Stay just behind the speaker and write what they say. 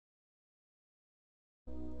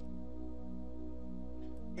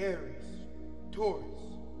Aries, Taurus,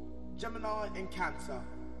 Gemini, and Cancer.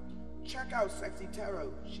 Check out Cexxi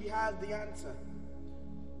Tarot, she has the answer.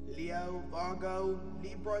 Leo, Virgo,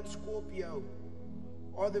 Libra, and Scorpio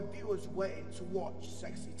are the viewers waiting to watch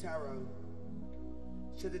Cexxi Tarot.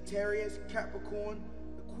 Sagittarius, Capricorn,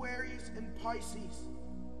 Aquarius, and Pisces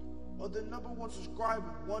are the #1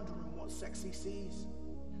 subscriber wondering what Cexxi sees.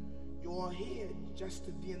 You are here just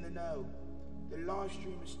to be in the know. The live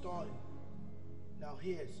stream is starting. Now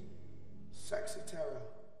here's Cexxi Tarot.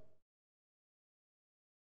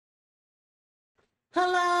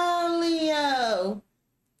 Hello, Leo,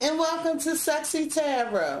 and welcome to Cexxi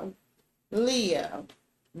Tarot. Leo,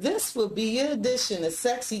 this will be your edition of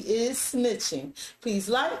Cexxi is Snitching. Please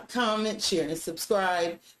like, comment, share, and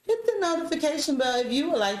subscribe. Hit the notification bell if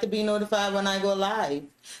you would like to be notified when I go live.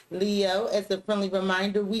 Leo, as a friendly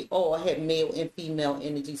reminder, we all have male and female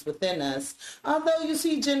energies within us. Although you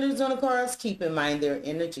see genders on the cards, keep in mind their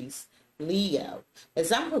energies. Leo,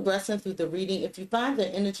 as I'm progressing through the reading, if you find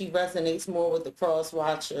that energy resonates more with the cross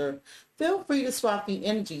watcher, feel free to swap the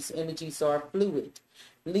energies. Energies are fluid.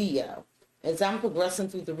 Leo, as I'm progressing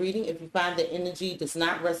through the reading, if you find that energy does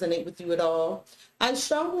not resonate with you at all, I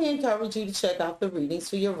strongly encourage you to check out the readings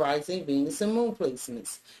for your rising Venus and Moon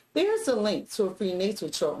placements. There's a link to a free natal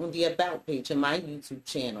chart on the About page in my YouTube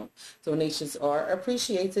channel. Donations are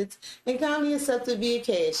appreciated and kindly accepted via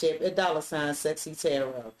Cash App at $Cexxi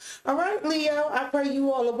Tarot. All right, Leo, I pray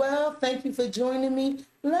you all are well. Thank you for joining me.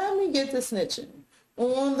 Let me get to snitching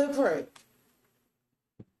on the pray.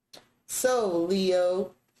 So,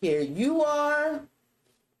 Leo, here you are,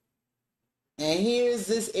 and here's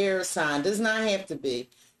this air sign. Does not have to be.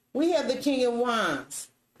 We have the King of Wands.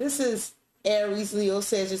 This is Aries, Leo,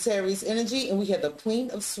 Sagittarius energy, and we have the Queen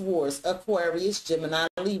of Swords, Aquarius, Gemini,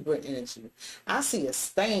 Libra energy. I see a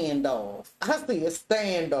standoff.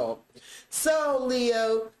 So,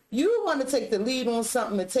 Leo, you want to take the lead on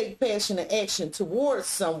something and take passionate action towards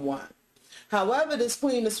someone. However, this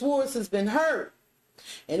Queen of Swords has been hurt.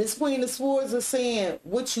 And this Queen of Swords is saying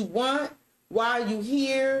what you want, why you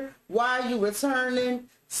here, why you returning.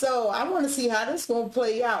 So I want to see how this is going to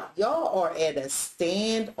play out. Y'all are at a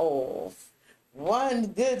standoff. One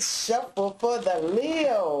good shuffle for the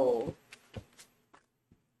Leo.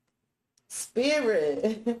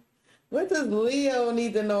 Spirit. What does Leo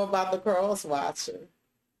need to know about the cross watcher?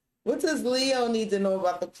 What does Leo need to know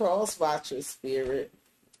about the cross watcher, Spirit?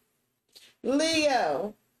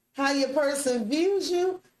 Leo. How your person views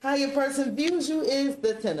you is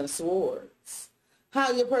the Ten of Swords.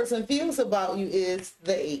 How your person feels about you is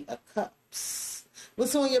the Eight of Cups.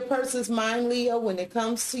 What's on your person's mind, Leo, when it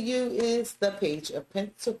comes to you is the Page of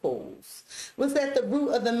Pentacles. What's at the root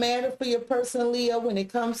of the matter for your person, Leo, when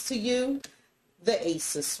it comes to you? The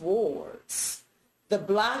Ace of Swords. The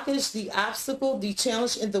blockage, the obstacle, the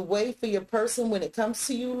challenge in the way for your person when it comes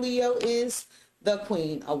to you, Leo, is the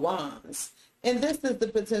Queen of Wands. And this is the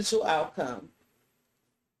potential outcome.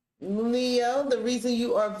 Leo, the reason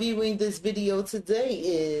you are viewing this video today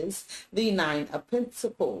is the Nine of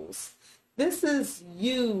Pentacles. This is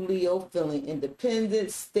you, Leo, feeling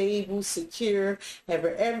independent, stable, secure,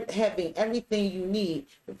 having everything you need.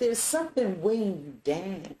 But there's something weighing you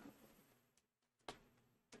down.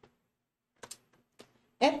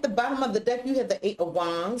 At the bottom of the deck, you have the Eight of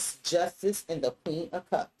Wands, Justice, and the Queen of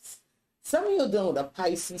Cups. Some of you are dealing with a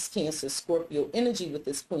Pisces, Cancer, Scorpio energy with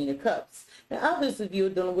this Queen of Cups. And others of you are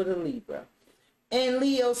dealing with a Libra. And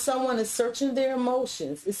Leo, someone is searching their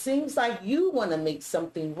emotions. It seems like you want to make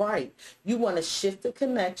something right. You want to shift the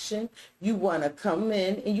connection. You want to come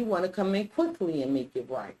in, and you want to come in quickly and make it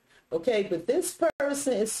right. Okay, but this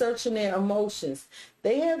person is searching their emotions.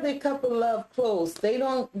 They have their cup of love closed.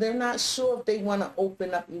 They're not sure if they want to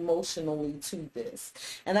open up emotionally to this.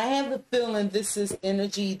 And I have the feeling this is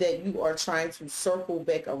energy that you are trying to circle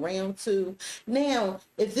back around to. Now,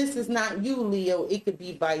 if this is not you, Leo, it could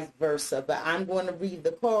be vice versa. But I'm going to read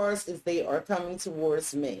the cards as they are coming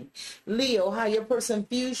towards me. Leo, how your person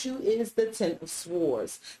views you is the Ten of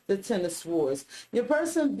Swords. The Ten of Swords. Your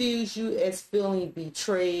person views you as feeling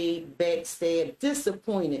betrayed, backstabbed,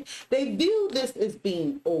 disappointed. They view this as being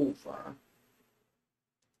over.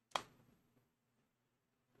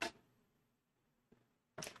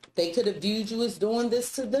 They could have viewed you as doing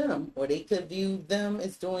this to them, or they could view them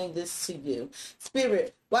as doing this to you.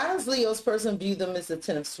 Spirit, why does Leo's person view them as the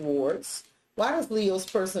Ten of Swords? Why does Leo's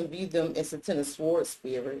person view them as the Ten of Swords,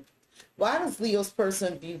 Spirit? Why does Leo's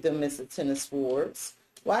person view them as the Ten of Swords?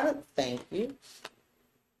 Thank you.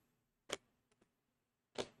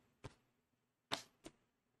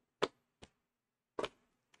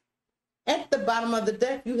 At the bottom of the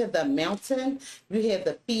deck, you have the Mountain, you have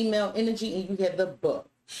the female energy, and you have the Book.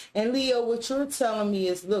 And Leo, what you're telling me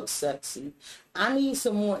is, look, Cexxi, I need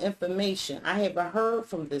some more information. I haven't heard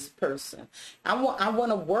from this person. I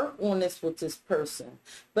want to work on this with this person.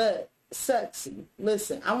 But Cexxi,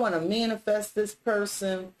 listen, I want to manifest this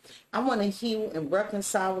person. I want to heal and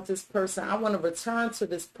reconcile with this person. I want to return to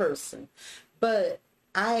this person. But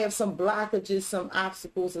I have some blockages, some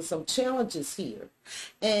obstacles, and some challenges here.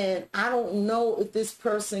 And I don't know if this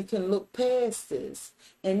person can look past this.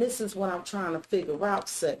 And this is what I'm trying to figure out,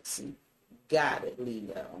 Cexxi. Got it,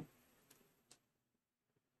 Leo.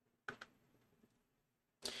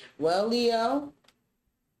 Well, Leo,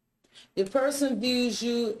 the person views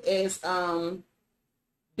you as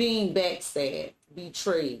being backstabbed,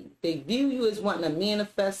 betrayed. They view you as wanting to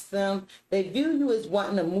manifest them. They view you as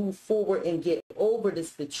wanting to move forward and get over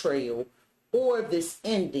this betrayal or this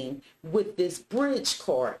ending with this bridge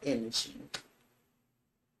card energy.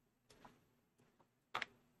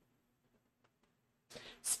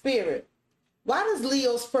 Spirit, why does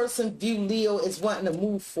Leo's person view Leo as wanting to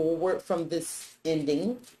move forward from this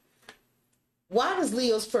ending? Why does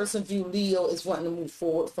Leo's person view Leo as wanting to move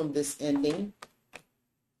forward from this ending?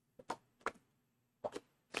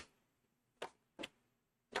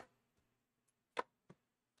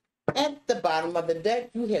 At the bottom of the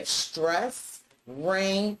deck, you have stress,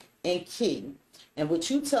 ring, and key. And what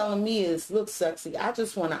you telling me is, look, Cexxi, I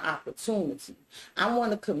just want an opportunity. I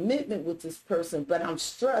want a commitment with this person, but I'm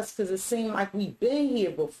stressed because it seemed like we've been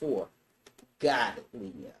here before. Got it,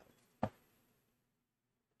 Leo.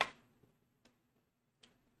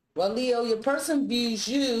 Well, Leo, your person views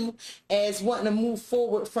you as wanting to move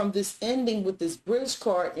forward from this ending with this bridge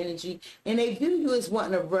card energy, and they view you as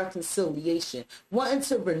wanting a reconciliation, wanting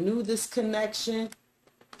to renew this connection.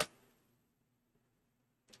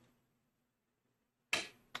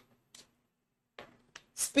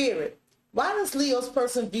 Spirit, why does Leo's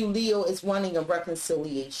person view Leo as wanting a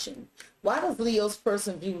reconciliation? Why does Leo's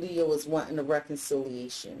person view Leo as wanting a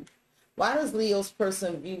reconciliation? Why does Leo's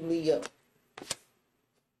person view Leo?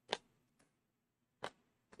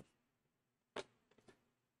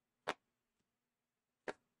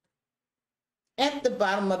 At the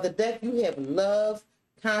bottom of the deck, you have love,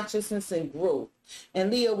 consciousness, and growth. And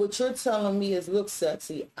Leo, what you're telling me is, look,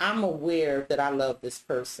 Cexxi, I'm aware that I love this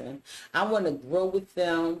person. I want to grow with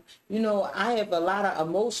them. You know, I have a lot of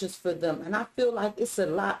emotions for them, and I feel like it's a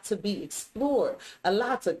lot to be explored, a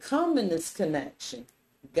lot to come in this connection.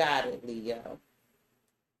 Got it, Leo.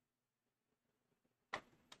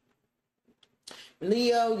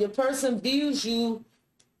 Leo, your person views you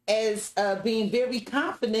as being very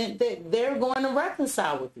confident that they're going to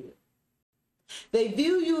reconcile with you. They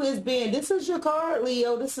view you as being, this is your card,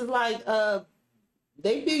 Leo. This is like,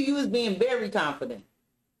 they view you as being very confident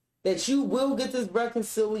that you will get this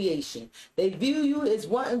reconciliation. They view you as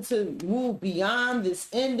wanting to move beyond this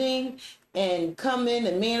ending and come in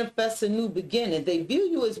and manifest a new beginning. They view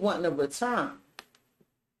you as wanting to return.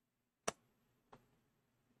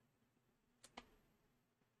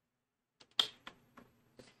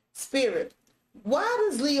 Spirit, why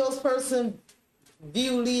does Leo's person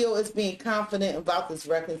view Leo as being confident about this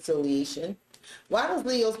reconciliation? Why does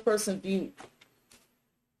Leo's person view...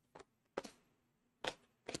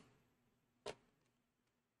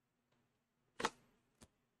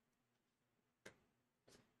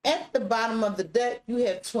 At the bottom of the deck, you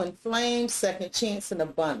have twin flames, second chance, and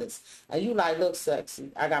abundance. And you like, look,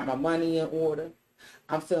 Cexxi, I got my money in order.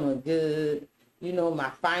 I'm feeling good. You know, my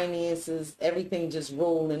finances, everything just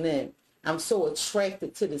rolling in. I'm so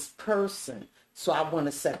attracted to this person, so I want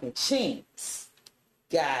a second chance.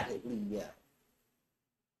 Got it, Leo.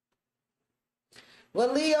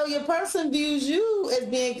 Well, Leo, your person views you as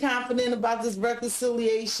being confident about this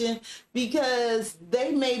reconciliation because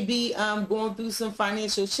they may be going through some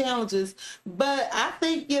financial challenges, but I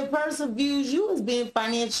think your person views you as being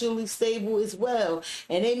financially stable as well,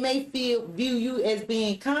 and they may view you as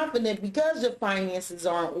being confident because your finances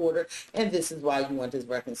are in order, and this is why you want this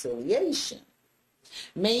reconciliation.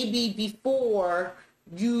 Maybe before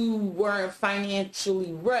you weren't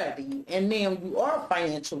financially ready, and now you are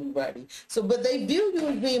financially ready. So, but they view you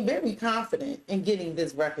as being very confident in getting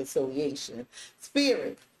this reconciliation.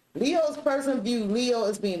 Spirit, Leo's person view Leo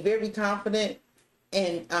as being very confident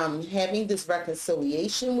in having this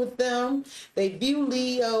reconciliation with them. They view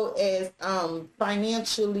Leo as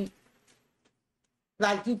financially,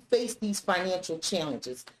 like you face these financial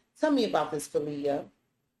challenges. Tell me about this for Leo.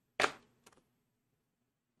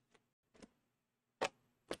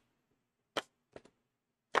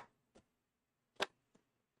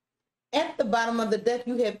 At the bottom of the deck,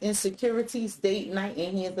 you have insecurities, date night,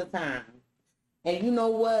 and hands of time. And you know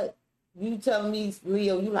what? You telling me,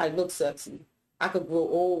 Leo, you like, look, Cexxi, I could grow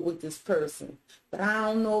old with this person, but I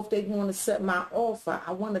don't know if they want to accept my offer.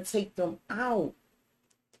 I want to take them out.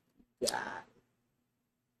 God.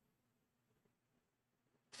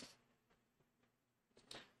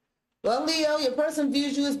 Well, Leo, your person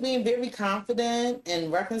views you as being very confident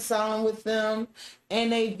and reconciling with them,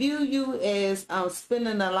 and they view you as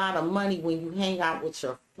spending a lot of money when you hang out with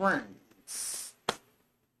your friends.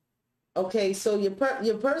 Okay, so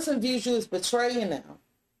your person views you as betraying them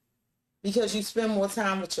because you spend more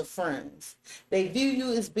time with your friends. They view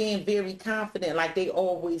you as being very confident, like they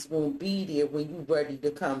always won't be there when you're ready to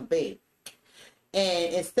come back.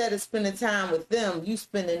 And instead of spending time with them, you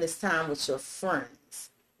spending this time with your friends.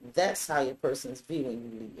 That's how your person's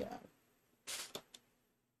viewing you, Leo.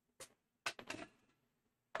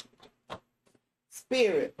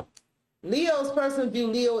 Spirit. Leo's person view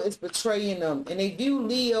Leo as betraying them, and they view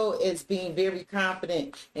Leo as being very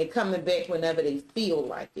confident and coming back whenever they feel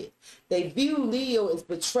like it. They view Leo as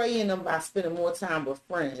betraying them by spending more time with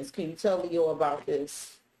friends. Can you tell Leo about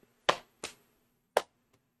this?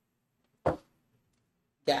 Got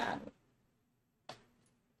it.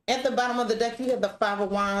 At the bottom of the deck, you have the Five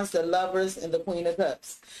of Wands, the Lovers, and the Queen of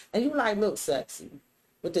Cups. And you're like, look, Cexxi,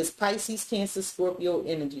 with this Pisces, Cancer, Scorpio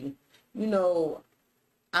energy, you know,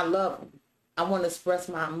 I love them. I want to express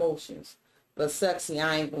my emotions. But Cexxi,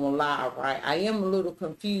 I ain't going to lie, right? I am a little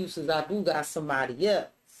confused because I do got somebody else.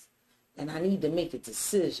 And I need to make a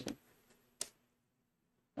decision.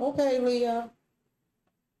 Okay, Leo.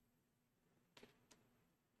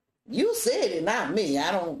 You said it, not me.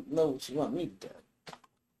 I don't know what you want me to do.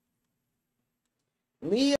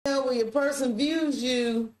 Leo, when your person views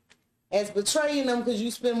you as betraying them because you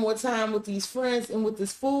spend more time with these friends, and with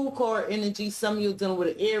this Fool card energy, some of you are dealing with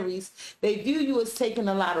an Aries, they view you as taking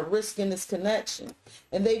a lot of risk in this connection.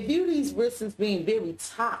 And they view these risks as being very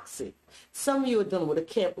toxic. Some of you are dealing with a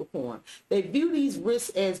Capricorn. They view these risks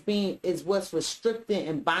as what's restricting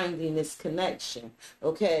and binding this connection.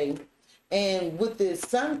 Okay. And with this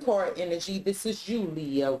Sun card energy, this is you,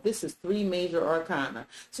 Leo. This is 3 major arcana.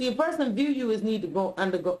 So your person view you as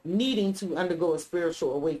needing to undergo a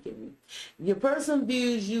spiritual awakening. Your person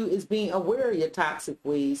views you as being aware of your toxic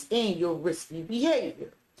ways and your risky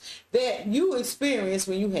behavior that you experience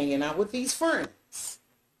when you're hanging out with these friends.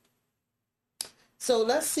 So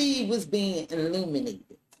let's see what's being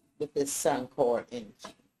illuminated with this Sun card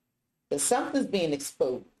energy. Because something's being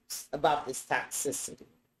exposed about this toxicity.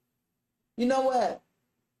 You know what?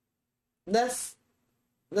 Let's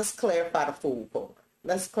clarify the Fool card.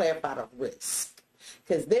 Let's clarify the risk.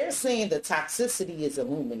 Because they're saying the toxicity is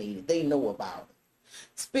illuminated. They know about it.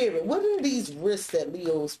 Spirit, what are these risks that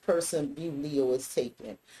Leo's person view Leo as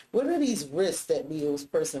taking? What are these risks that Leo's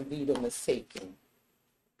person view them as taking?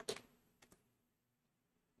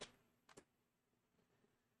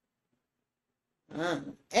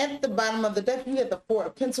 At the bottom of the deck, you have the Four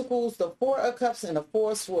of Pentacles, the Four of Cups, and the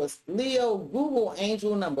Four of Swords. Leo, Google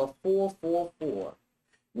angel number 444.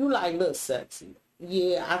 You like, look, Cexxi.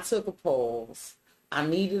 Yeah, I took a pause. I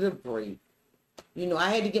needed a break. You know, I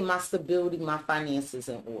had to get my stability, my finances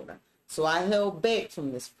in order. So I held back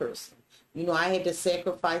from this person. You know, I had to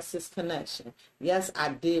sacrifice this connection. Yes, I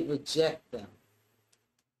did reject them.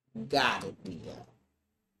 Got it, Leo.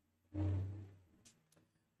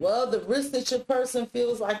 Well, the risk that your person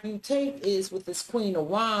feels like you take is with this Queen of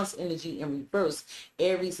Wands energy in reverse.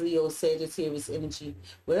 Aries, Leo, Sagittarius energy.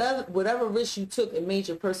 Whatever risk you took, it made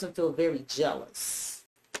your person feel very jealous.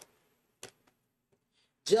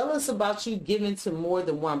 Jealous about you giving to more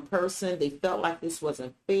than one person. They felt like this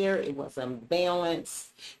wasn't fair. It was unbalanced.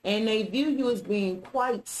 And they view you as being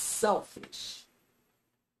quite selfish.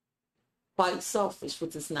 Quite selfish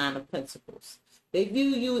with this Nine of Pentacles. They view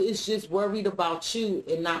you as just worried about you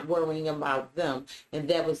and not worrying about them. And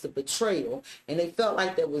that was the betrayal. And they felt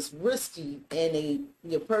like that was risky. And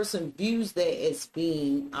your person views that as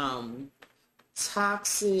being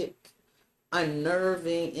toxic,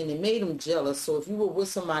 unnerving, and it made them jealous. So if you were with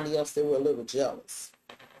somebody else, they were a little jealous.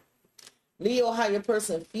 Leo, how your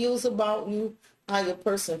person feels about you, is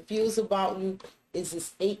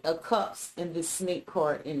this Eight of Cups and this Snake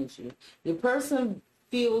card energy. Your person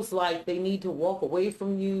feels like they need to walk away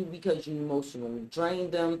from you because you emotionally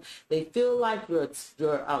drain them. They feel like you're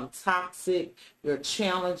toxic, you're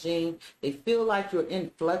challenging. They feel like you're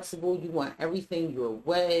inflexible. You want everything your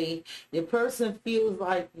way. Your person feels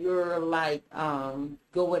like you're like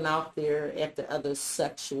going out there after other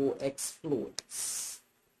sexual exploits.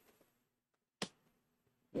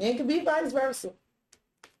 And it could be vice versa.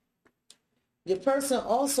 Your person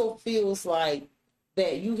also feels like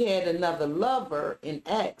that you had another lover, an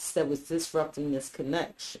ex, that was disrupting this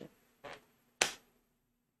connection.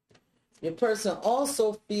 Your person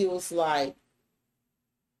also feels like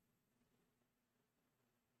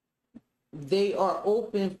they are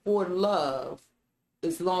open for love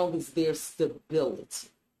as long as there's stability.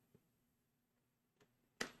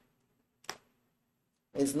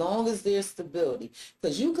 As long as there's stability.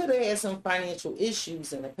 Because you could have had some financial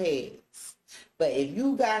issues in the past. But if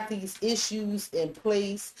you got these issues in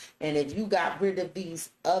place, and if you got rid of these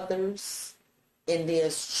others, and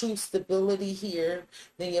there's true stability here,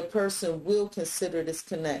 then your person will consider this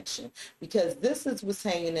connection. Because this is what's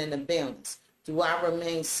hanging in the balance. Do I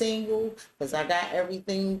remain single because I got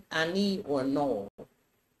everything I need, or no?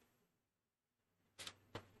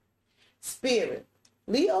 Spirit.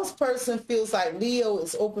 Leo's person feels like Leo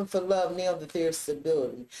is open for love now that there's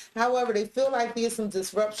stability. However, they feel like there's some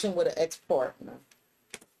disruption with an ex-partner.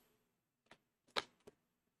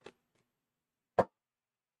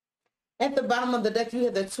 At the bottom of the deck, you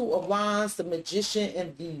have the Two of Wands, the Magician,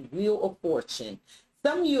 and the Wheel of Fortune.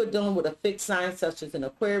 Some of you are dealing with a fixed sign such as an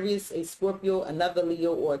Aquarius, a Scorpio, another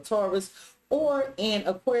Leo, or a Taurus, or an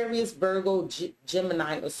Aquarius, Virgo,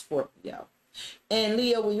 Gemini, or Scorpio. And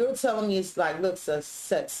Leo, when you're telling me, it's like, look, so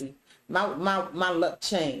sexy. My luck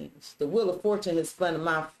changed. The Wheel of Fortune has spun in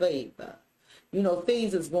my favor. You know,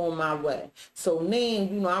 things is going my way. So now,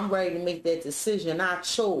 you know, I'm ready to make that decision. I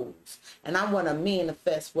chose. And I want to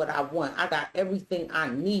manifest what I want. I got everything I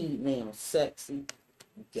need now, sexy.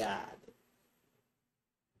 Got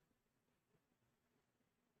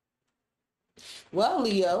it. Well,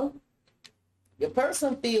 Leo, your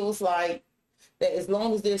person feels like that as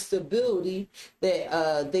long as there's stability,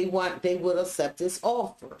 that they would accept this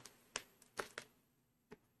offer.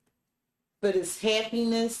 But it's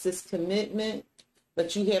happiness, this commitment,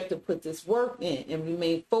 but you have to put this work in and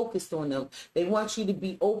remain focused on them. They want you to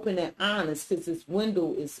be open and honest because this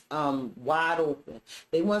window is wide open.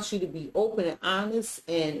 They want you to be open and honest,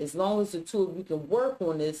 and as long as the two of you can work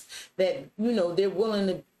on this, that, you know, they're willing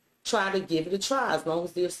to try to give it a try as long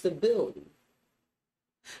as there's stability.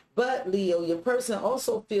 But Leo, your person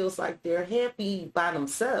also feels like they're happy by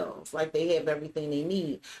themselves, like they have everything they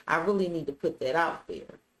need. I really need to put that out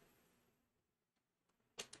there.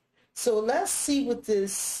 So let's see what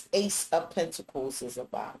this Ace of Pentacles is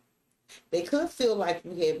about. They could feel like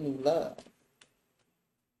you have new love.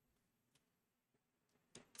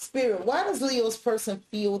 Spirit, why does Leo's person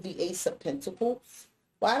feel the Ace of Pentacles?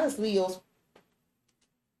 Why does Leo's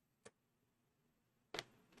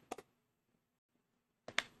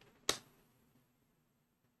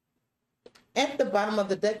At the bottom of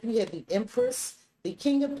the deck, you have the Empress, the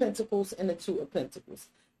King of Pentacles, and the Two of Pentacles.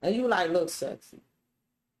 And you like, look, sexy,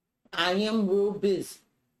 I am real busy.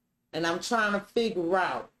 And I'm trying to figure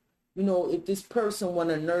out, you know, if this person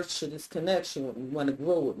want to nurture this connection with me, want to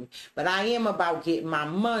grow with me. But I am about getting my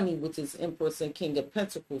money with this Empress and King of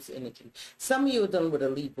Pentacles energy. Some of you are dealing with a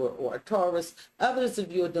Libra or a Taurus. Others of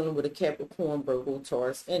you are dealing with a Capricorn, Virgo,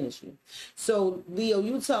 Taurus energy. So, Leo,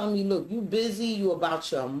 you telling me, look, you busy, you about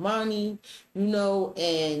your money, you know,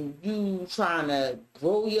 and you trying to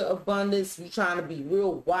grow your abundance. You trying to be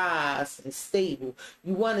real wise and stable.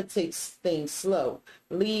 You want to take things slow.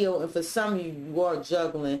 Leo, and for some of you, you are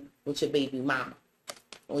juggling with your baby mama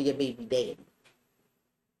or your baby daddy.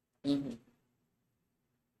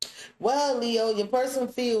 Well, Leo, your person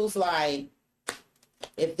feels like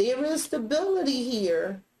if there is stability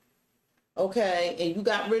here, okay, and you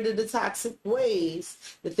got rid of the toxic ways,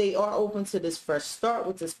 that they are open to this fresh start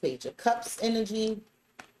with this Page of Cups energy,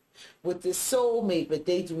 with this soulmate, but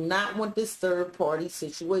they do not want this third party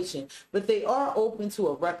situation. But they are open to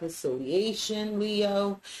a reconciliation,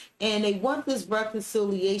 Leo, and they want this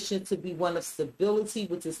reconciliation to be one of stability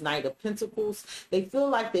with this Knight of Pentacles. They feel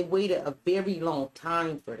like they waited a very long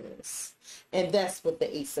time for this, and that's what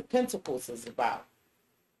the Ace of Pentacles is about.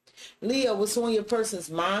 Leo, what's on your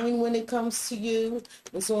person's mind when it comes to you?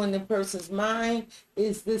 What's on the person's mind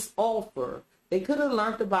is this offer. They could have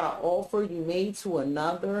learned about an offer you made to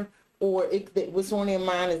another, or what's on their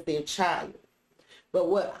mind is their child.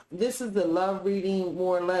 But this is the love reading,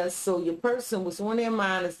 more or less. So your person, what's on their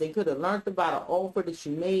mind is they could have learned about an offer that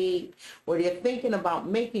you made, or they're thinking about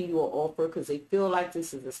making you an offer because they feel like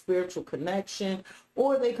this is a spiritual connection,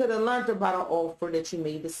 or they could have learned about an offer that you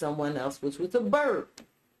made to someone else, which was a bird.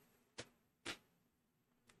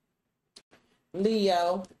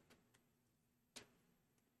 Leo,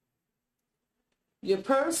 your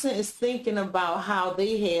person is thinking about how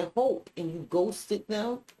they had hope and you ghosted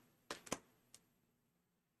them.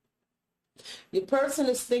 Your person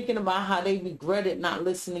is thinking about how they regretted not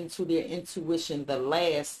listening to their intuition the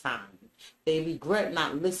last time. They regret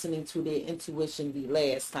not listening to their intuition the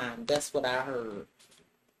last time. That's what I heard.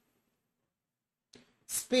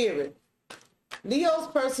 Spirit, Leo's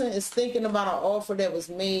person is thinking about an offer that was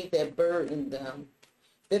made that burdened them.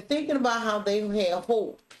 They're thinking about how they had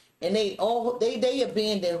hope, and they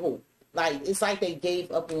abandoned hope. Like, it's like they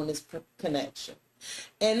gave up on this connection.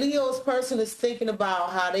 And Leo's person is thinking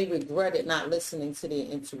about how they regretted not listening to their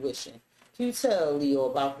intuition. Can you tell Leo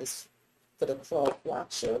about this for the cross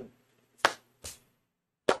watcher?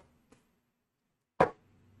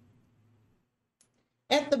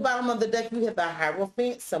 At the bottom of the deck, you have the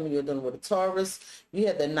Hierophant. Some of you are dealing with a Taurus. You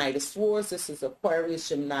have the Knight of Swords. This is Aquarius,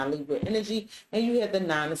 Gemini, Libra energy. And you have the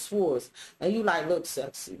Nine of Swords. And you like, look,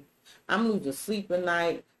 Cexxi, I'm losing sleep at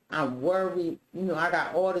night. I'm worried. You know, I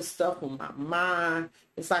got all this stuff on my mind.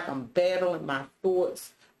 It's like I'm battling my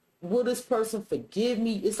thoughts. Will this person forgive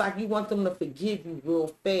me? It's like you want them to forgive you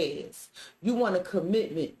real fast. You want a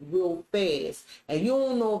commitment real fast. And you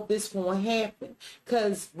don't know if this is going to happen.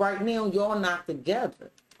 Because right now, y'all not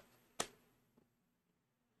together.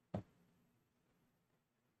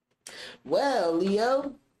 Well,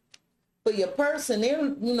 Leo, for your person, they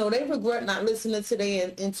regret not listening to their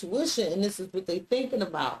intuition, and this is what they're thinking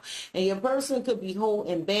about. And your person could be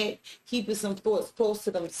holding back, keeping some thoughts close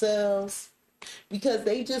to themselves, because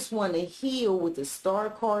they just want to heal with the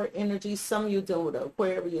Star card energy. Some of you dealing with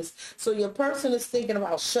Aquarius. So your person is thinking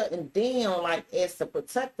about shutting down, like, as to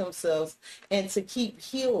protect themselves and to keep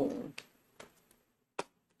healing.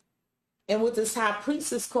 And with this High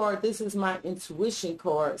Priestess card, this is my intuition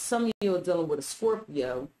card. Some of you are dealing with a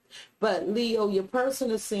Scorpio. But Leo, your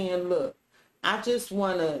person is saying, look, I just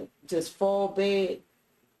want to just fall back.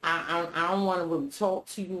 I don't want to really talk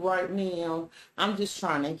to you right now. I'm just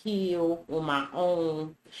trying to heal on my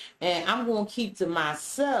own. And I'm going to keep to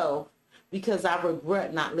myself because I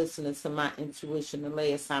regret not listening to my intuition the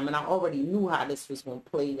last time. And I already knew how this was going to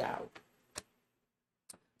play out.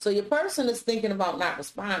 So your person is thinking about not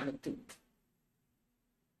responding to you.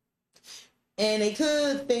 And they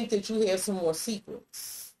could think that you have some more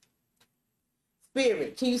secrets.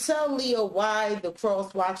 Spirit, can you tell Leo why the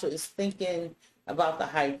cross watcher is thinking about the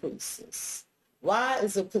High Priestess? Why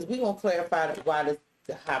is it? Because we're going to clarify that why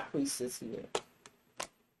the High Priestess here.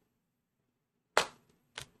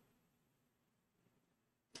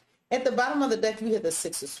 At the bottom of the deck, you have the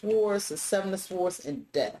Six of Swords, the Seven of Swords,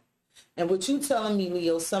 and Death. And what you telling me,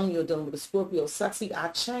 Leo, some of you are dealing with the Scorpio, Cexxi, I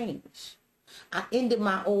changed. I ended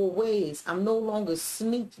my old ways. I'm no longer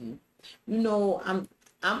sneaky. You know,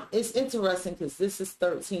 it's interesting because this is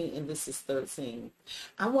 13 and this is 13.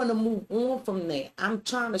 I want to move on from that. I'm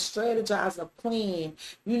trying to strategize a plan,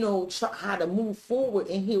 you know, how to move forward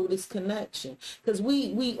and heal this connection. Because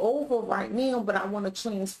we over right now, but I want to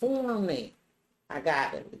transform that. I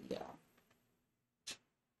got it, Leo.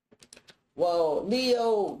 Well,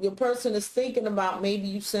 Leo, your person is thinking about maybe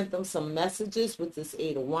you sent them some messages with this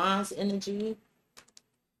Eight of Wands energy.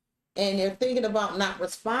 And they're thinking about not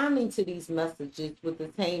responding to these messages with the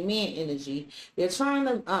Hanged Man energy. They're trying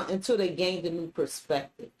to, until they gain a new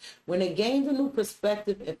perspective. When they gain a new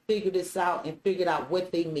perspective and figure this out and figured out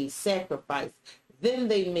what they may sacrifice, then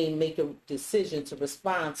they may make a decision to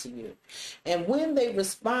respond to you. And when they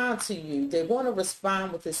respond to you, they're going to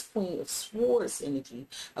respond with this Queen of Swords energy,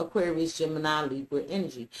 Aquarius, Gemini, Libra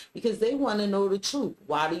energy, because they want to know the truth.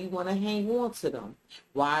 Why do you want to hang on to them?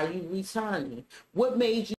 Why are you returning? What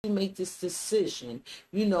made you make this decision?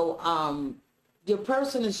 You know, your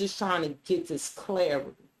person is just trying to get this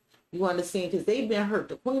clarity. You understand? Because they've been hurt.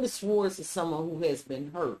 The Queen of Swords is someone who has been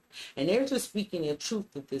hurt. And they're just speaking their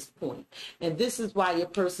truth at this point. And this is why your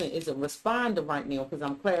person isn't responding right now, because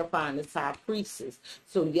I'm clarifying this High Priestess.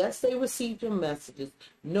 So yes, they received your messages.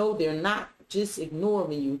 No, they're not just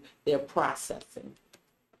ignoring you. They're processing.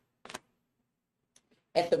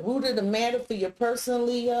 At the root of the matter for your person,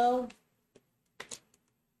 Leo,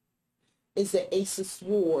 is the Ace of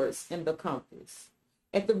Swords and the Compass.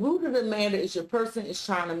 At the root of the matter is your person is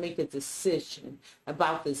trying to make a decision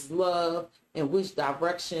about this love and which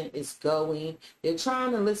direction it's going. They're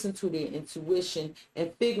trying to listen to their intuition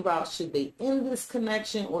and figure out, should they end this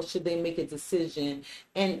connection or should they make a decision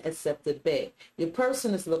and accept it back? Your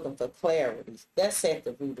person is looking for clarity. That's at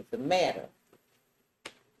the root of the matter.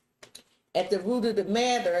 At the root of the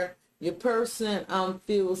matter, your person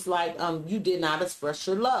feels like you did not express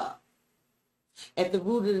your love. At the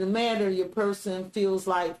root of the matter, your person feels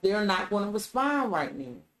like they're not going to respond right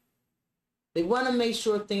now. They want to make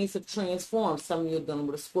sure things have transformed. Some of you are dealing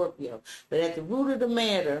with a Scorpio. But at the root of the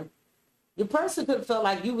matter, your person could have felt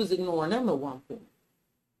like you was ignoring them at one point.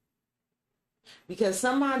 Because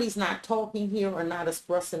somebody's not talking here or not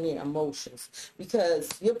expressing their emotions. Because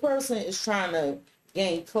your person is trying to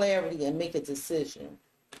gain clarity and make a decision.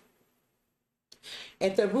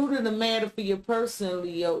 At the root of the matter for your person,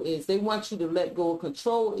 Leo, is they want you to let go of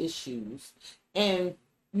control issues and,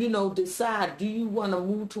 you know, decide, do you want to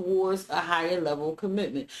move towards a higher level of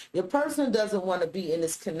commitment? Your person doesn't want to be in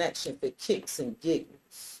this connection for kicks and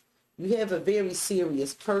giggles. You have a very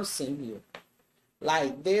serious person here.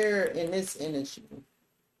 Like, they're in this energy.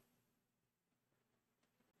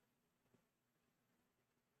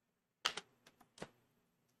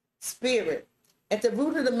 Spirit. At the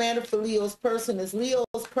root of the matter for Leo's person is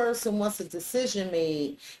Leo's person wants a decision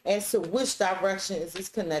made as to which direction is this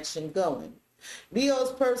connection going.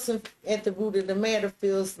 Leo's person at the root of the matter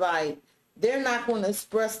feels like they're not going to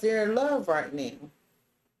express their love right now.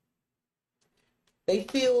 They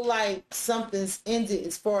feel like something's ended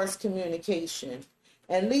as far as communication.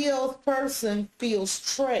 And Leo's person feels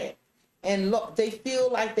trapped. And they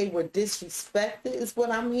feel like they were disrespected, is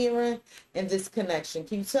what I'm hearing in this connection.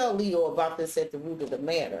 Can you tell Leo about this at the root of the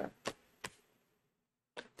matter?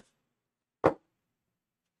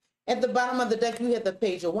 At the bottom of the deck, you have the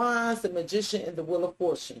Page of Wands, the Magician, and the Wheel of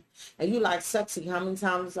Fortune. And you like, Cexxi, how many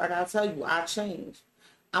times I gotta tell you, I change.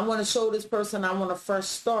 I want to show this person I want a fresh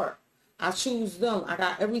start. I choose them. I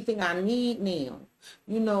got everything I need now.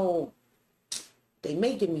 You know, they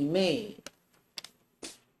making me mad.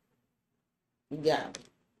 Yeah.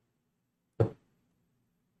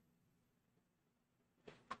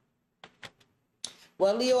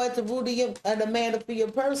 Well, Leo, at the root of the matter for your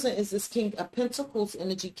person is this King of Pentacles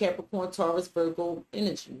energy, Capricorn, Taurus, Virgo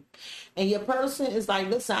energy. And your person is like,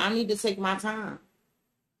 listen, I need to take my time.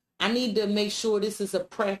 I need to make sure this is a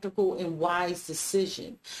practical and wise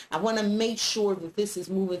decision. I want to make sure that this is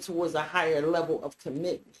moving towards a higher level of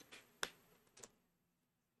commitment.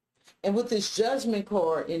 And with this Judgment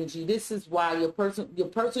card energy, this is why your person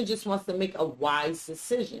just wants to make a wise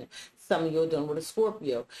decision. Some of you are dealing with a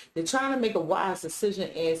Scorpio. They're trying to make a wise decision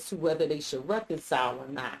as to whether they should reconcile or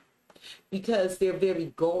not, because they're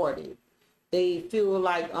very guarded. They feel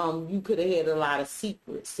like you could have had a lot of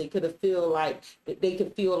secrets. They could feel like that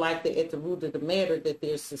at the root of the matter that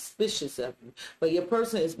they're suspicious of you. But your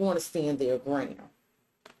person is going to stand their ground.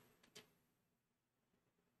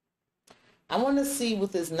 I want to see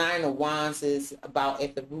what this Nine of Wands is about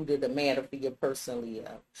at the root of the matter for your person,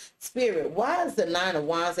 Leo. Spirit, why is the Nine of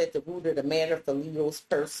Wands at the root of the matter for Leo's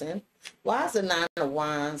person? Why is the Nine of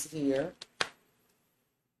Wands here?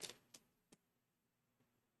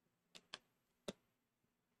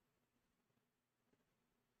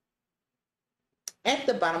 At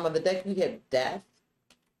the bottom of the deck, we have Death,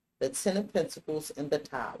 the Ten of Pentacles, and the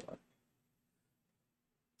Tower.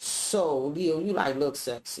 So, Leo, you like, look,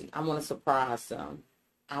 Cexxi, I want to surprise them.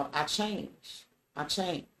 I change. I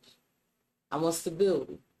change. I want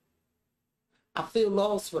stability. I feel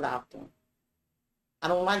lost without them. I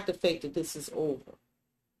don't like the fact that this is over.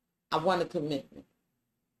 I want a commitment.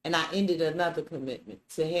 And I ended another commitment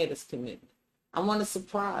to have this commitment. I want to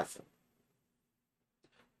surprise them.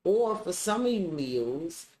 Or for some of you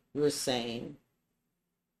Leos, you're saying,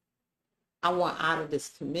 I want out of this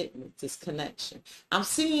commitment, this connection. I'm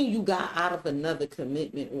seeing you got out of another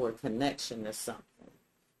commitment or a connection or something.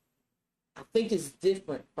 I think it's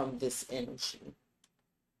different from this energy.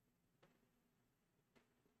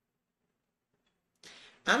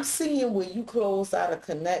 I'm seeing where you closed out a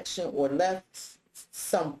connection or left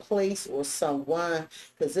some place or someone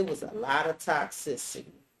because it was a lot of toxicity.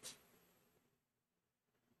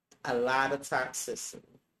 A lot of toxicity.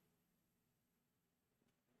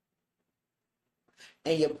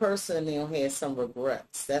 And your person now has some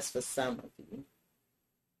regrets. That's for some of you.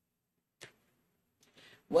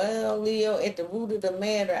 Well, Leo, at the root of the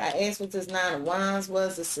matter, I asked what this Nine of Wands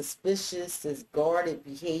was. It's suspicious, this guarded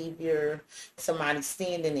behavior, somebody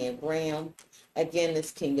standing their ground. Again, this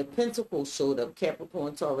King of Pentacles showed up,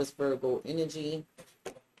 Capricorn, Taurus, Virgo energy.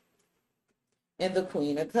 And the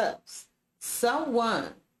Queen of Cups.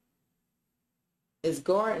 Someone is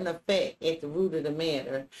guarding the fact at the root of the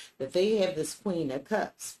matter that they have this Queen of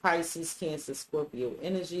Cups, Pisces, Cancer, Scorpio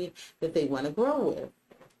energy that they want to grow with.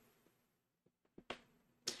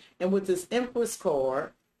 And with this Empress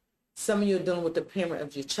card, some of you are dealing with the parent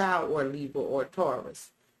of your child or Libra or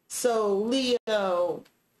Taurus. So Leo,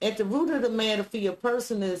 at the root of the matter for your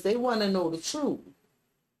person is they want to know the truth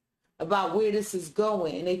about where this is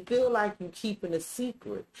going. And they feel like you're keeping a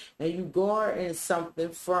secret and you're guarding something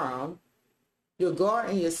from You're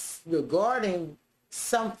guarding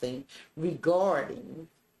something regarding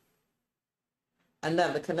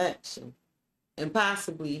another connection, and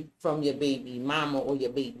possibly from your baby mama or your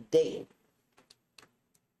baby dad.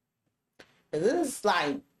 This is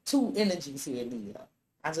like two energies here, Leo.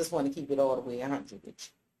 I just want to keep it all the way 100 with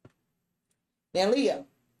you. Now, Leo,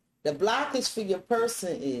 The blockage for your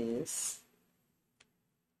person is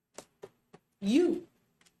you.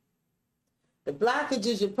 The blockage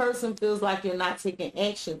is your person feels like you're not taking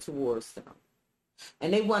action towards them.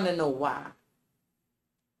 And they want to know why.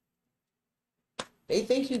 They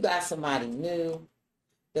think you got somebody new.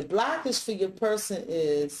 The blockage for your person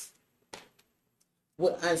is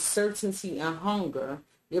with uncertainty and hunger.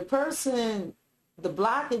 Your person, the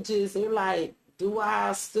blockage is, they're like, do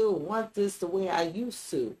I still want this the way I used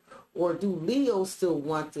to? Or do Leo still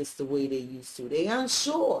want this the way they used to? They're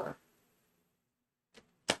unsure.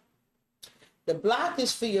 The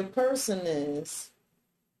blockage for your person is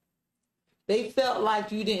they felt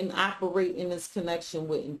like you didn't operate in this connection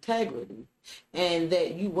with integrity and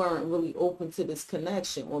that you weren't really open to this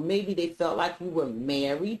connection. Or maybe they felt like you were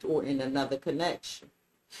married or in another connection.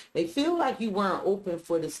 They feel like you weren't open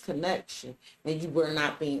for this connection and you were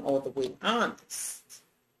not being all the way honest.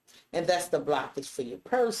 And that's the blockage for your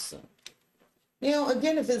person. You know,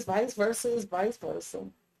 again, if it's vice versa, it's vice versa.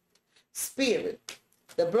 Spirit.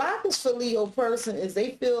 The blockage for Leo person is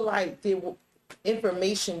they feel like their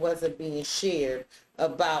information wasn't being shared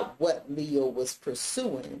about what Leo was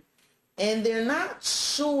pursuing. And they're not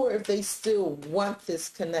sure if they still want this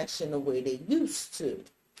connection the way they used to.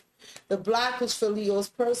 The blockage for Leo's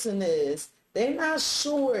person is they're not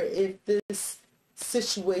sure if this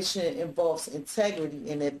situation involves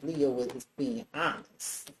integrity and if Leo is being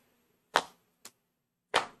honest.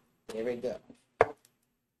 There we go.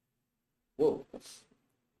 Whoa.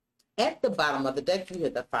 At the bottom of the deck, you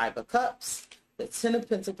have the Five of Cups, the Ten of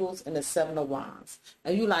Pentacles, and the Seven of Wands.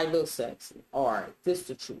 And you like, look, Cexxi. All right, this is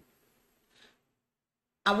the truth.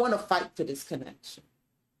 I want to fight for this connection.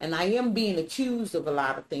 And I am being accused of a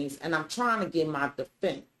lot of things, and I'm trying to get my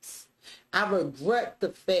defense. I regret the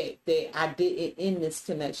fact that I didn't end this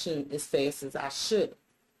connection as fast as I should.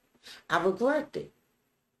 I regret it.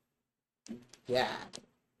 Yeah.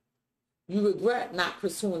 You regret not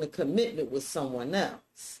pursuing a commitment with someone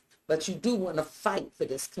else, but you do want to fight for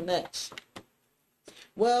this connection.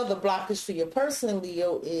 Well, the blockage for your person,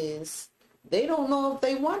 Leo, is they don't know if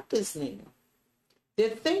they want this now. They're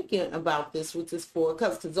thinking about this with this Four of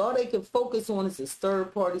Cups because all they can focus on is this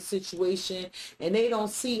third-party situation, and they don't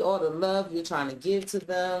see all the love you're trying to give to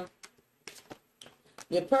them.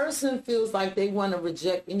 Your person feels like they want to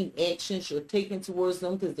reject any actions you're taking towards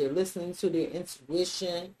them because they're listening to their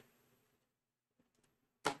intuition.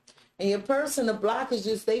 And your person, the blockage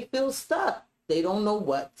is they feel stuck. They don't know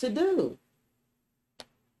what to do.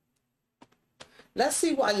 Let's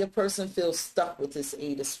see why your person feels stuck with this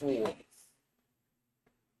Eight of Swords.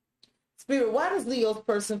 Spirit, why does Leo's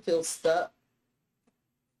person feel stuck?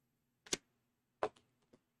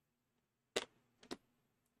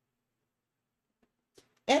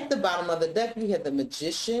 At the bottom of the deck, you have the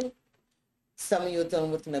Magician. Some of you are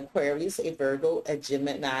dealing with an Aquarius, a Virgo, a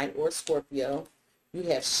Gemini, or a Scorpio. You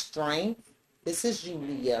have Strength. This is you,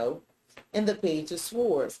 Leo. And the Page of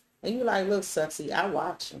Swords. And you're like, look, Cexxi, I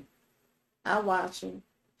watch him. I watch him.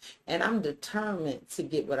 And I'm determined to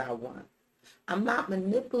get what I want. I'm not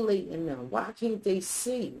manipulating them. Why can't they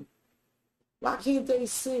see? Why can't they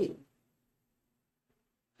see?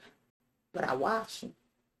 But I watch them.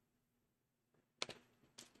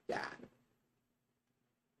 God.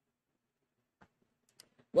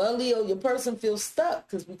 Well, Leo, your person feels stuck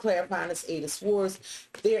because we clarifying this Eight of Swords.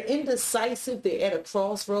 They're indecisive. They're at a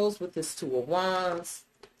crossroads with this Two of Wands.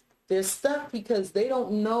 They're stuck because they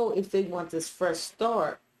don't know if they want this fresh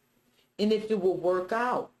start and if it will work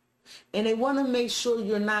out. And they want to make sure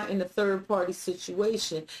you're not in a third-party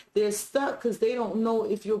situation. They're stuck because they don't know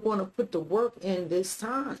if you're going to put the work in this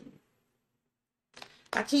time.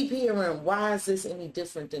 I keep hearing, why is this any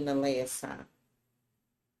different than the last time?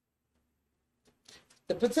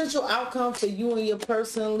 The potential outcome for you and your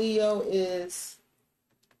person, Leo, is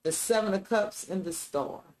the Seven of Cups and the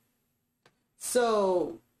Star.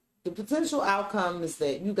 So the potential outcome is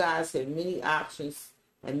that you guys have many options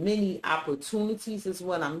and many opportunities is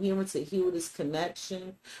what I'm hearing to heal this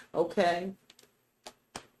connection, okay?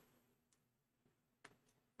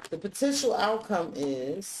 The potential outcome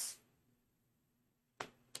is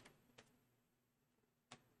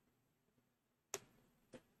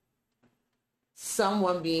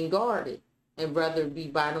someone being guarded and rather be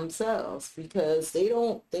by themselves because they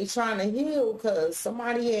trying to heal because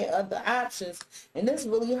somebody had other options and this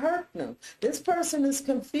really hurt them. This person is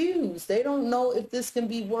confused. They don't know if this can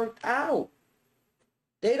be worked out.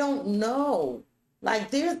 They don't know.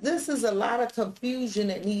 Like this is a lot of confusion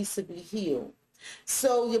that needs to be healed.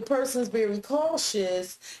 So your person's very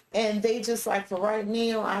cautious and they just like, for right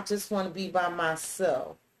now, I just want to be by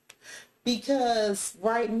myself. Because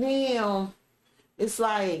right now, it's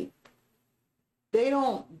like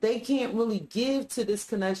they can't really give to this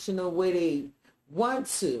connection the way they want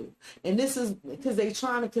to. And this is because they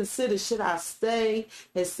trying to consider, should I stay?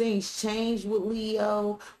 Has things changed with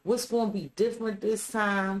Leo? What's going to be different this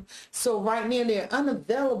time? So right now they're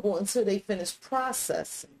unavailable until they finish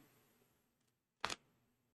processing.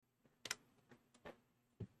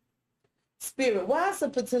 Spirit, why is the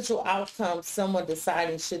potential outcome someone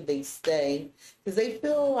deciding should they stay? Because they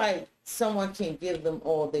feel like someone can give them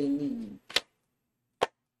all they need.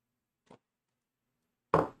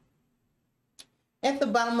 At the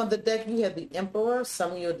bottom of the deck, you have the Emperor.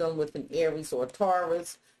 Some of you are done with an Aries or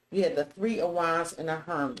Taurus. You have the Three of Wands and a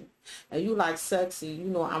Hermit. And you like Cexxi, you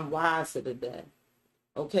know I'm wiser today.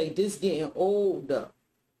 Okay, this getting older.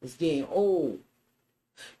 It's getting old.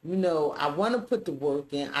 You know, I want to put the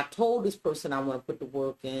work in. I told this person I want to put the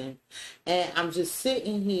work in. And I'm just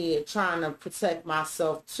sitting here trying to protect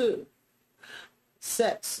myself too.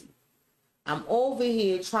 Cexxi. I'm over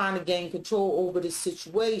here trying to gain control over the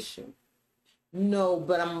situation. You know,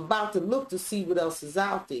 but I'm about to look to see what else is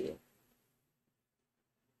out there.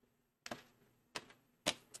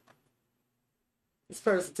 This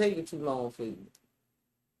person taking too long for you.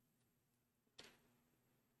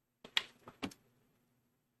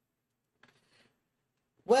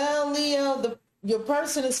 Well, Leo, your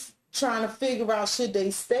person is trying to figure out should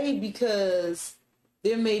they stay, because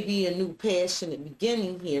there may be a new passionate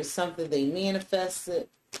beginning here, something they manifested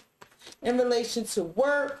in relation to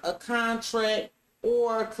work, a contract,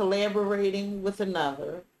 or collaborating with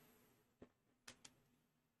another.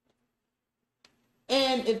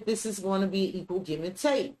 And if this is going to be an equal give and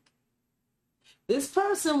take. This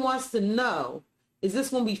person wants to know, is this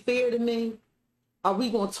going to be fair to me? Are we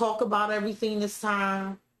going to talk about everything this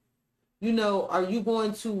time? You know,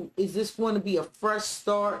 is this going to be a fresh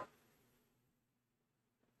start?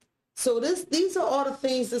 So these are all the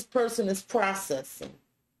things this person is processing.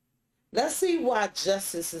 Let's see why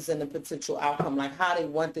justice is in a potential outcome, like how they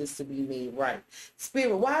want this to be made right.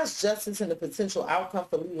 Spirit, why is justice in a potential outcome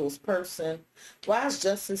for Leo's person? Why is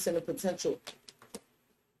justice in a potential...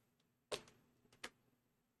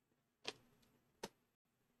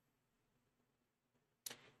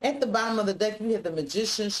 At the bottom of the deck, you have the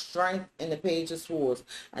Magician, Strength, and the Page of Swords.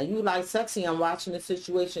 And you like Cexxi, I'm watching the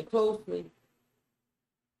situation closely.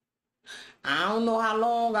 I don't know how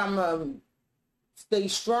long I'm going to stay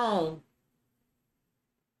strong.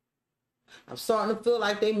 I'm starting to feel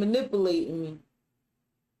like they manipulating me.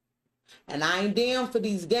 And I ain't down for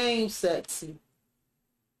these games, Cexxi.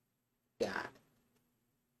 Got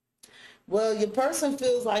it. Well, your person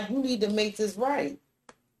feels like you need to make this right,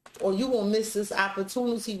 or you won't miss this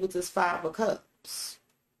opportunity with this Five of Cups.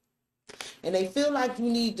 And they feel like you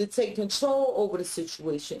need to take control over the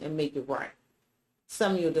situation and make it right.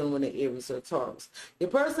 Some of you are dealing with an Aries or Taurus. Your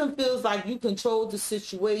person feels like you control the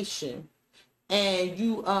situation and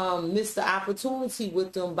you missed the opportunity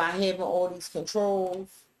with them by having all these controls.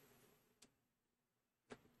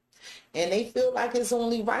 And they feel like it's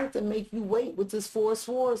only right to make you wait with this Four of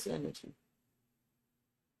Swords energy.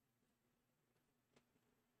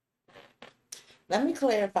 Let me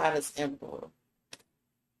clarify this Emperor.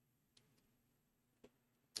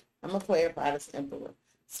 I'm going to clarify this Emperor.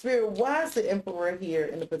 Spirit, why is the Emperor here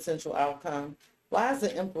in the potential outcome? Why is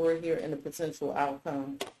the Emperor here in the potential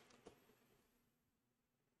outcome?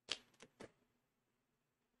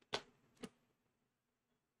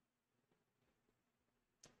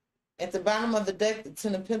 At the bottom of the deck, the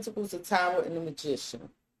Ten of Pentacles, the Tower, and the Magician.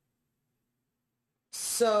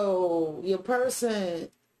 So your person,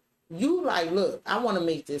 you like, look, I want to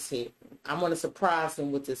make this happen. I want to surprise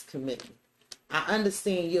them with this commitment. I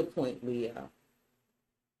understand your point, Leo.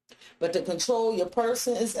 But the control your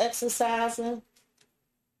person is exercising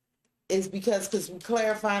is because we're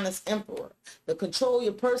clarifying this Emperor. The control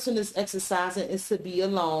your person is exercising is to be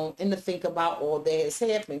alone and to think about all that has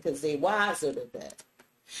happened, because they're wiser than that.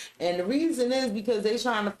 And the reason is because they're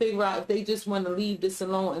trying to figure out if they just want to leave this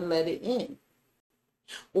alone and let it in,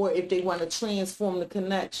 or if they want to transform the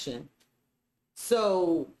connection.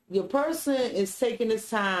 So your person is taking this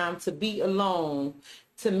time to be alone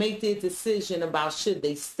to make their decision about should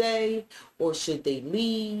they stay or should they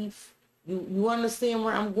leave. You understand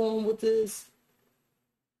where I'm going with this?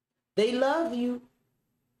 They love you,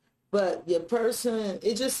 but your person,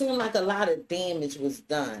 it just seemed like a lot of damage was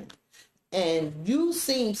done. And you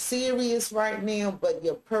seem serious right now, but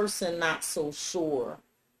your person not so sure.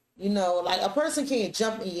 You know, like a person can't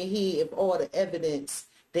jump in your head if all the evidence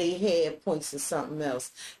they have points to something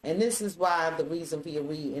else. And this is why the reason for your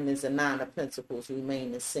reading is the Nine of Pentacles,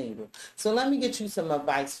 remaining single. So let me get you some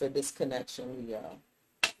advice for this connection, Leo.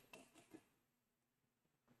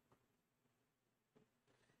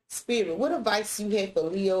 Spirit, what advice do you have for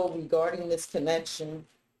Leo regarding this connection?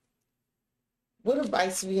 What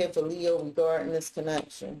advice do you have for Leo regarding this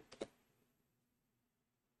connection?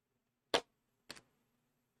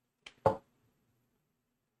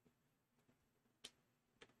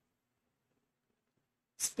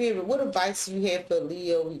 Spirit, what advice do you have for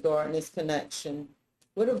Leo regarding this connection?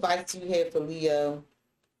 What advice do you have for Leo?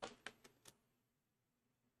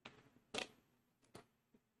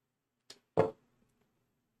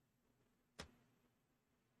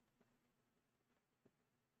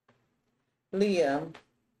 Leo,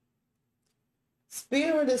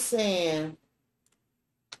 Spirit is saying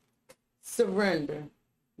surrender.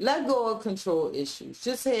 Let go of control issues.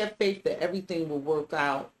 Just have faith that everything will work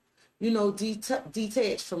out. You know,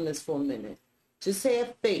 detach from this for a minute. Just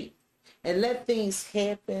have faith and let things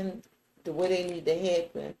happen the way they need to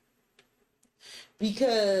happen.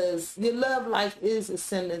 Because your love life is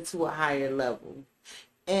ascending to a higher level.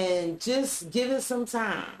 And just give it some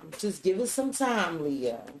time. Just give it some time,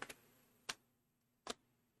 Leo.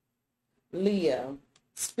 Leo,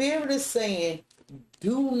 Spirit is saying,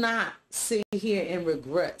 do not sit here in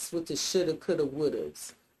regrets with the shoulda, coulda,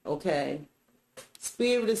 wouldas. Okay?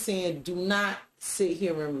 Spirit is saying, do not sit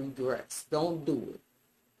here in regrets. Don't do it.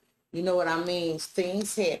 You know what I mean?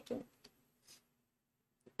 Things happen.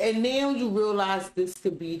 And now you realize this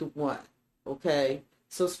could be the one. Okay?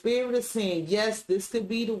 So Spirit is saying, yes, this could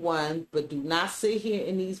be the one, but do not sit here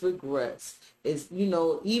in these regrets. It's, you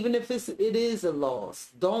know, even if it is a loss,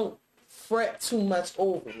 don't fret too much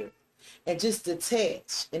over it. And just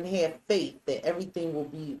detach and have faith that everything will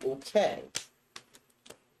be okay.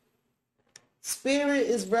 Spirit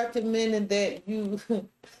is recommending that you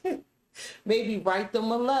maybe write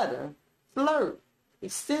them a letter, flirt,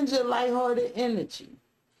 extend your lighthearted energy,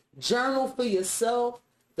 journal for yourself,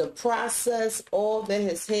 the process, all that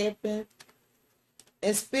has happened.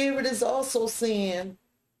 And Spirit is also saying,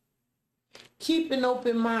 keep an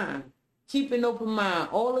open mind. Keep an open mind.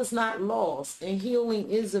 All is not lost, and healing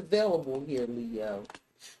is available here, Leo.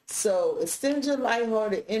 So extend your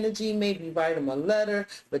lighthearted energy, maybe write them a letter,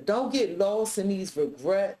 but don't get lost in these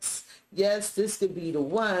regrets. Yes, this could be the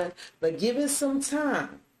one, but give it some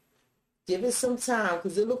time. Give it some time,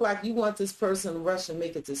 because it looks like you want this person to rush and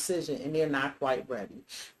make a decision, and they're not quite ready.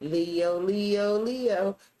 Leo, Leo,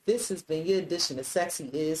 Leo. This has been your edition of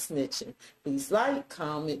Cexxi is Snitching. Please like,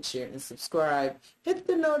 comment, share, and subscribe. Hit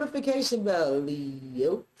the notification bell,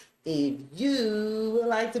 Leo. If you would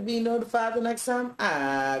like to be notified the next time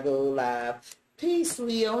I go live. Peace,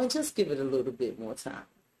 Leo, and just give it a little bit more time.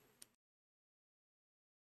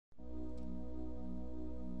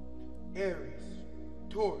 Aries,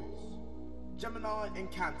 Taurus, Gemini,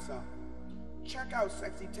 and Cancer. Check out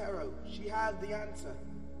Cexxi Tarot. She has the answer.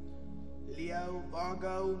 Leo,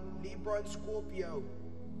 Virgo, Libra, and Scorpio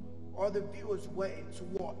are the viewers waiting to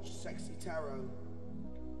watch Cexxi Tarot.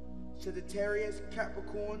 Sagittarius,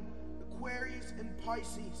 Capricorn, Aquarius, and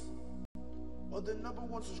Pisces are the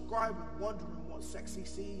 #1 subscriber wondering what Cexxi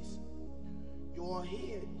sees. You're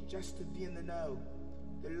here just to be in the know.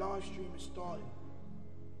 The live stream is starting.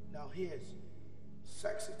 Now here's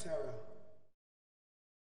Cexxi Tarot.